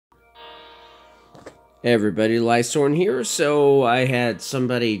Hey everybody, Lysorn here. So I had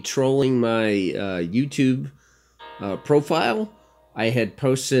somebody trolling my YouTube profile. I had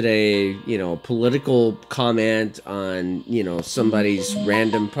posted a political comment on somebody's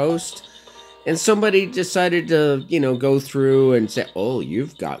random post, and somebody decided to go through and say, "Oh,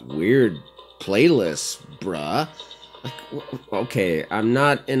 you've got weird playlists, bruh." Like, okay, I'm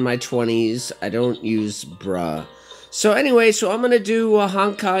not in my 20s. I don't use bruh. So anyway, so I'm gonna do a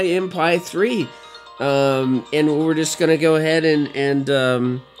Honkai Impact 3. And we're just gonna go ahead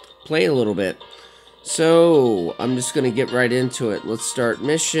and play a little bit. So I'm just gonna get right into it. Let's start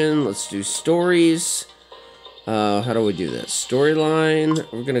mission. Let's do stories. How do we do this? Storyline.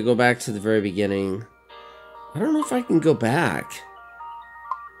 We're gonna go back to the very beginning. I don't know if I can go back.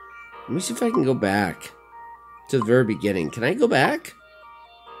 Let me see if I can go back to the very beginning. Can I go back?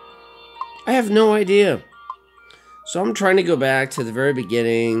 I have no idea. So I'm trying to go back to the very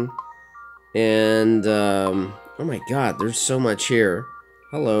beginning. And, oh my god, there's so much here.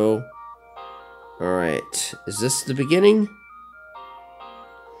 Hello. Alright, is this the beginning?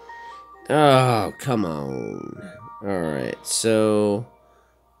 Oh, come on. Alright, so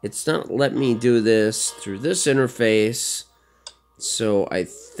it's not letting me do this through this interface. So I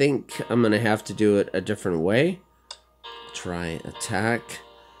think I'm gonna have to do it a different way. Try attack.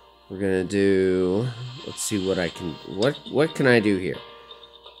 We're gonna do, let's see what I can, what can I do here?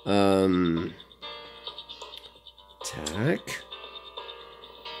 Attack.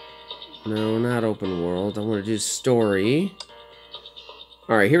 No, not open world. I want to do story.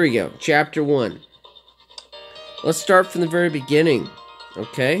 Alright, here we go. Chapter 1. Let's start from the very beginning.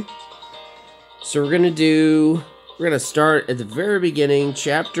 Okay? So we're gonna start at the very beginning,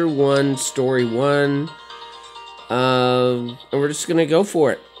 chapter 1, story 1. And we're just gonna go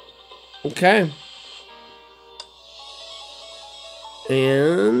for it. Okay.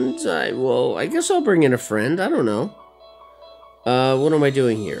 And I guess I'll bring in a friend. I don't know. What am I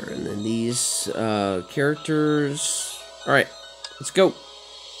doing here? And then these characters. All right, let's go.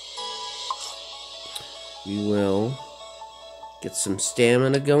 We will get some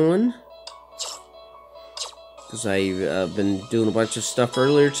stamina going, because I've been doing a bunch of stuff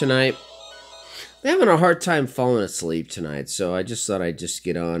earlier tonight. I'm having a hard time falling asleep tonight, so I just thought I'd just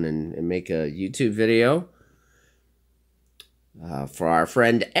get on and make a YouTube video. For our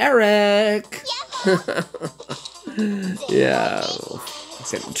friend Eric. Yeah,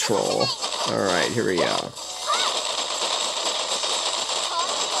 control. All right, here we go.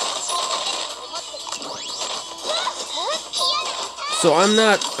 So I'm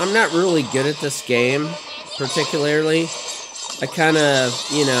not really good at this game particularly. I kind of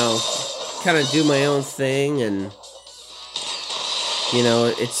do my own thing, and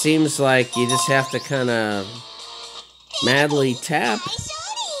it seems like you just have to kind of madly tap.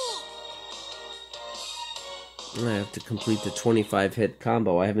 I have to complete the 25 hit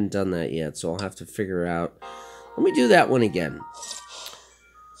combo. I haven't done that yet, so I'll have to figure out. Let me do that one again.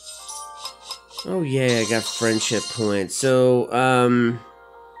 Oh yeah, I got friendship points. So,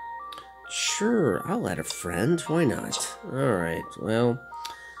 sure, I'll add a friend. Why not? Alright, well,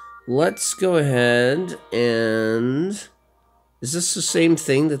 let's go ahead and... Is this the same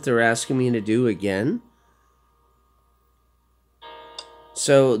thing that they're asking me to do again?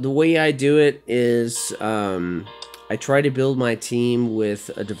 So the way I do it is I try to build my team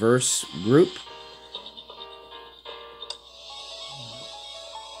with a diverse group.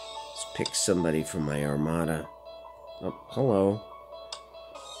 Let's pick somebody from my armada. Oh, hello.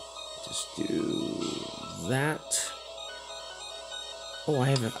 Just do that. Oh,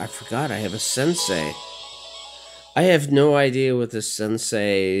 I forgot I have a sensei. I have no idea what the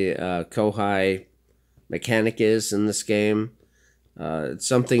sensei Kohai mechanic is in this game. It's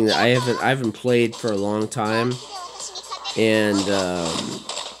something that I haven't played for a long time, and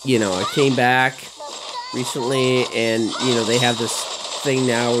I came back recently, and they have this thing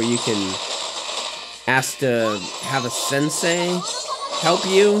now where you can ask to have a sensei help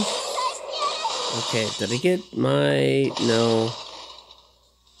you. Okay, did I get my... No.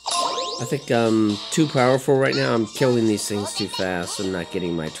 I think I'm too powerful right now. I'm killing these things too fast. I'm not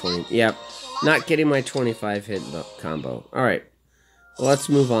getting my 20... Yep, not getting my 25 hit combo. Alright. Well, let's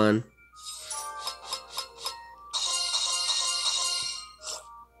move on.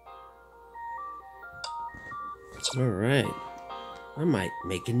 Alright. I might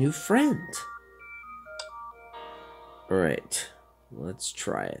make a new friend. Alright. Let's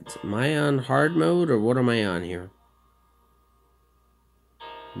try it. Am I on hard mode, or what am I on here?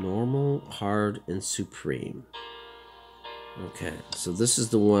 Normal, hard, and supreme. Okay, so this is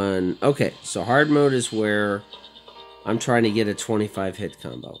the one... Okay, so hard mode is where I'm trying to get a 25 hit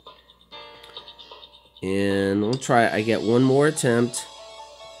combo. And we'll try, I get one more attempt.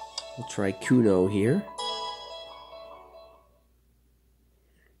 We'll try Kuno here.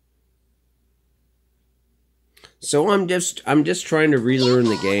 So I'm just trying to relearn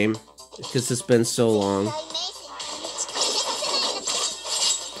the game because it's been so long.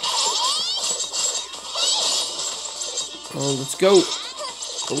 Oh, let's go.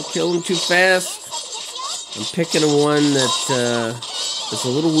 Don't kill him too fast. I'm picking one that is a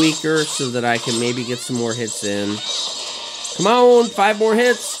little weaker so that I can maybe get some more hits in. Come on, 5 more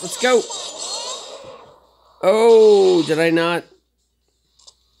hits. Let's go. Oh, did I not?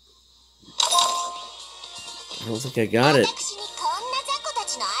 I don't think I got it.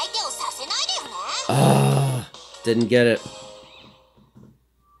 Ah, didn't get it.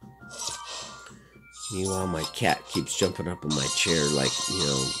 Meanwhile, my cat keeps jumping up on my chair like, you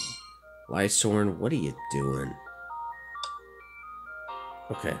know, Lysorn, what are you doing?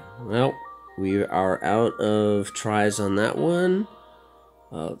 Okay, well, we are out of tries on that one.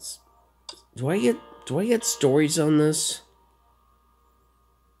 Do I get stories on this?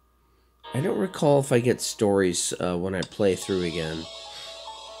 I don't recall if I get stories when I play through again.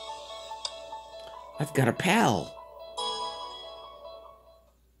 I've got a pal.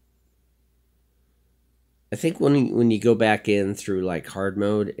 I think when you go back in through like hard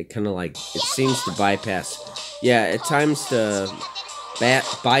mode, it kind of like it seems to bypass. Yeah, at times to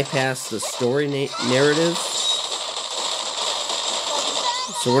bypass the story narrative.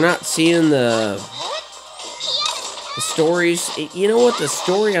 So we're not seeing the stories. You know what? The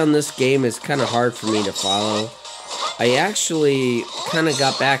story on this game is kind of hard for me to follow. I actually kind of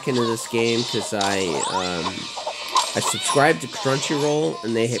got back into this game because I subscribed to Crunchyroll,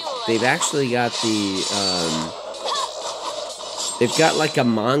 and they've actually got they've got like a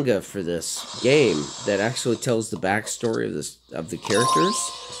manga for this game that actually tells the backstory of the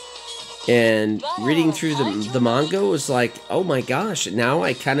characters. And reading through the manga was like, oh my gosh, now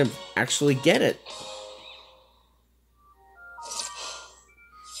I kind of actually get it.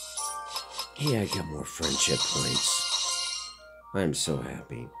 Hey, I got more friendship points. I'm so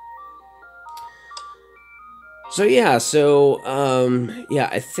happy. So yeah, yeah,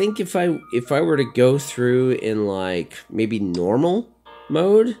 I think if I were to go through in like maybe normal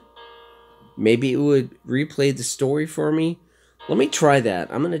mode, maybe it would replay the story for me. Let me try that.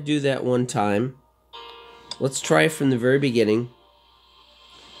 I'm gonna do that one time. Let's try it from the very beginning.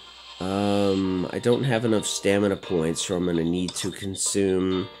 I don't have enough stamina points, so I'm gonna need to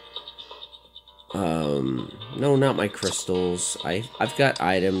consume. No, not my crystals. I've got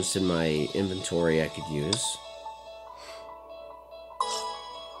items in my inventory I could use.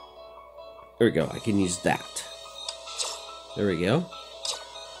 There we go. I can use that. There we go.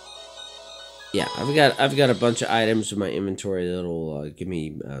 Yeah, I've got a bunch of items in my inventory that'll give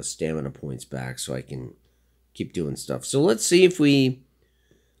me stamina points back, so I can keep doing stuff. So let's see if we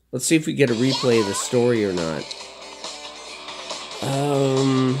get a replay of the story or not.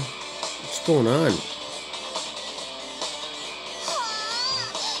 What's going on?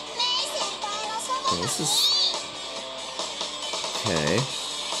 Oh, this is okay.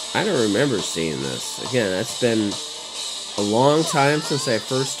 I don't remember seeing this. Again, that's been a long time since I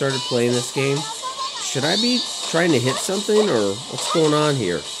first started playing this game. Should I be trying to hit something, or what's going on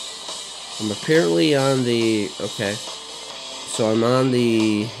here? I'm apparently on the... Okay. So I'm on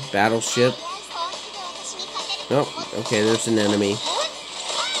the battleship. Oh, okay, there's an enemy.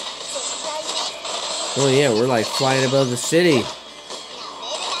 Oh yeah, we're like flying above the city.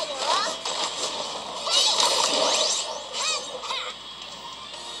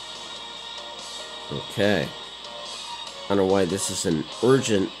 Okay. I don't know why this is an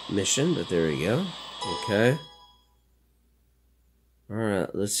urgent mission, but there we go. Okay.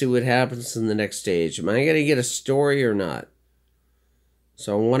 Alright, let's see what happens in the next stage. Am I going to get a story or not?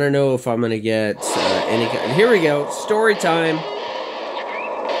 So I want to know if I'm going to get any... Here we go. Story time.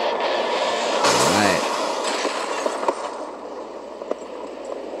 Alright.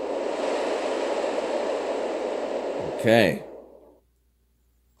 Okay.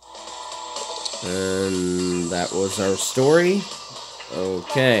 And that was our story.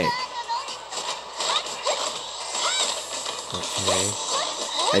 Okay. Okay.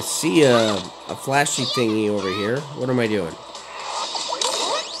 I see a flashy thingy over here. What am I doing?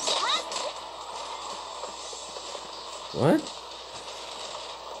 What?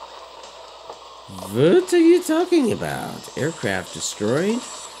 What are you talking about? Aircraft destroyed?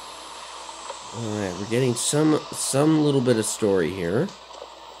 Alright, we're getting some little bit of story here.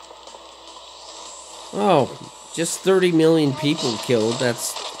 Oh, just 30 million people killed.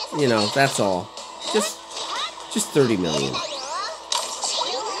 That's, you know, that's all. Just 30 million.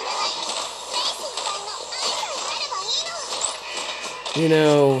 You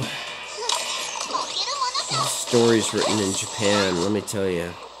know, this story's written in Japan, let me tell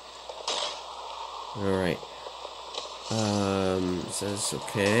you. Alright. It says,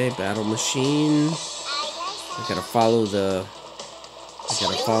 okay, battle machine. I gotta follow the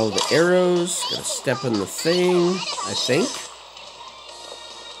arrows. Gotta step in the thing, I think.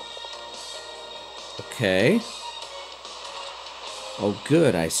 Okay. Oh,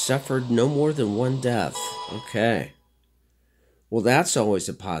 good. I suffered no more than one death. Okay. Well, that's always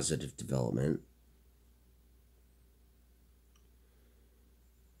a positive development.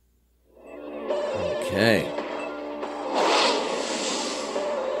 Okay.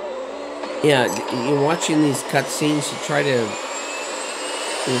 Yeah, you're watching these cutscenes. You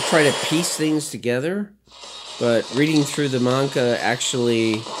try to piece things together, but reading through the manga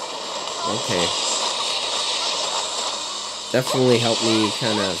actually, okay, definitely helped me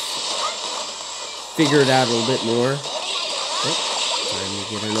kind of figure it out a little bit more. Oh, time to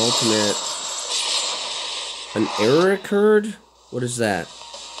get an ultimate. An error occurred? What is that?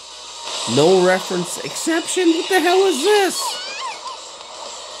 No reference exception? What the hell is this?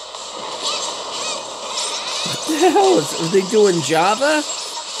 What the hell? Are they doing Java?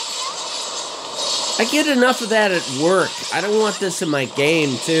 I get enough of that at work. I don't want this in my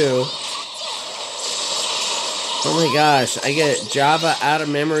game, too. Oh my gosh, I get Java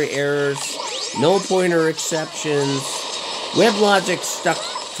out-of-memory errors, null pointer exceptions, WebLogic stuck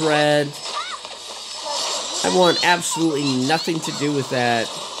thread. I want absolutely nothing to do with that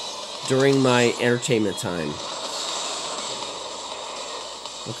during my entertainment time.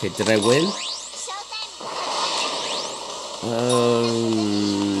 Okay, did I win?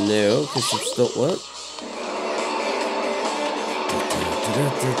 No, because it's still what?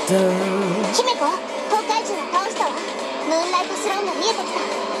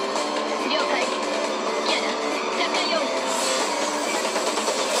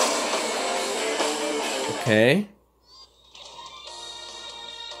 Okay.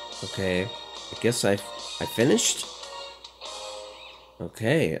 Okay. I guess I finished?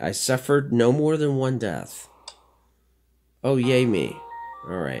 Okay. I suffered no more than one death. Oh, yay me.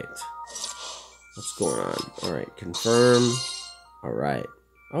 Alright. What's going on? Alright, confirm. Alright.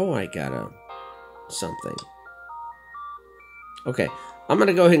 Oh, I got something. Okay. I'm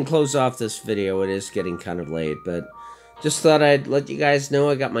gonna go ahead and close off this video. It is getting kind of late, but just thought I'd let you guys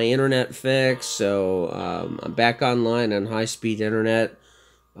know I got my internet fixed, so I'm back online on high-speed internet.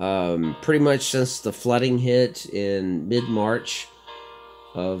 Pretty much since the flooding hit in mid-March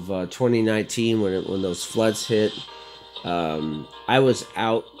of 2019, when those floods hit, I was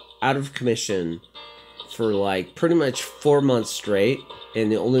out of commission for like pretty much 4 months straight,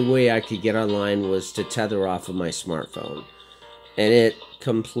 and the only way I could get online was to tether off of my smartphone, and it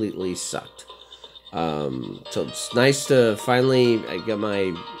completely sucked. So it's nice to finally, I got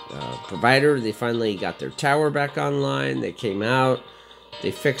my provider, they finally got their tower back online. They came out,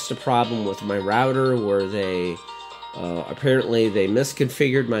 they fixed a problem with my router where they, apparently they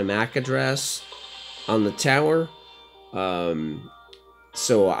misconfigured my MAC address on the tower.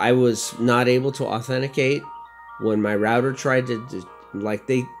 So I was not able to authenticate when my router tried to like,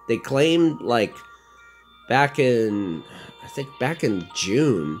 they claimed like back in, I think back in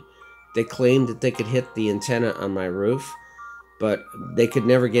June, they claimed that they could hit the antenna on my roof, but they could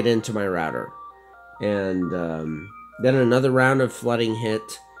never get into my router. And then another round of flooding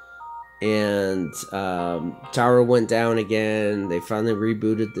hit, and tower went down again. They finally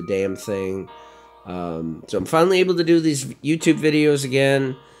rebooted the damn thing. So I'm finally able to do these YouTube videos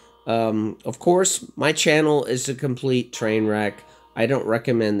again. Of course, my channel is a complete train wreck. I don't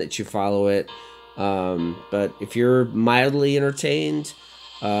recommend that you follow it. But if you're mildly entertained,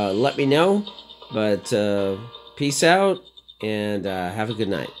 let me know. But peace out, and have a good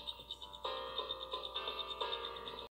night.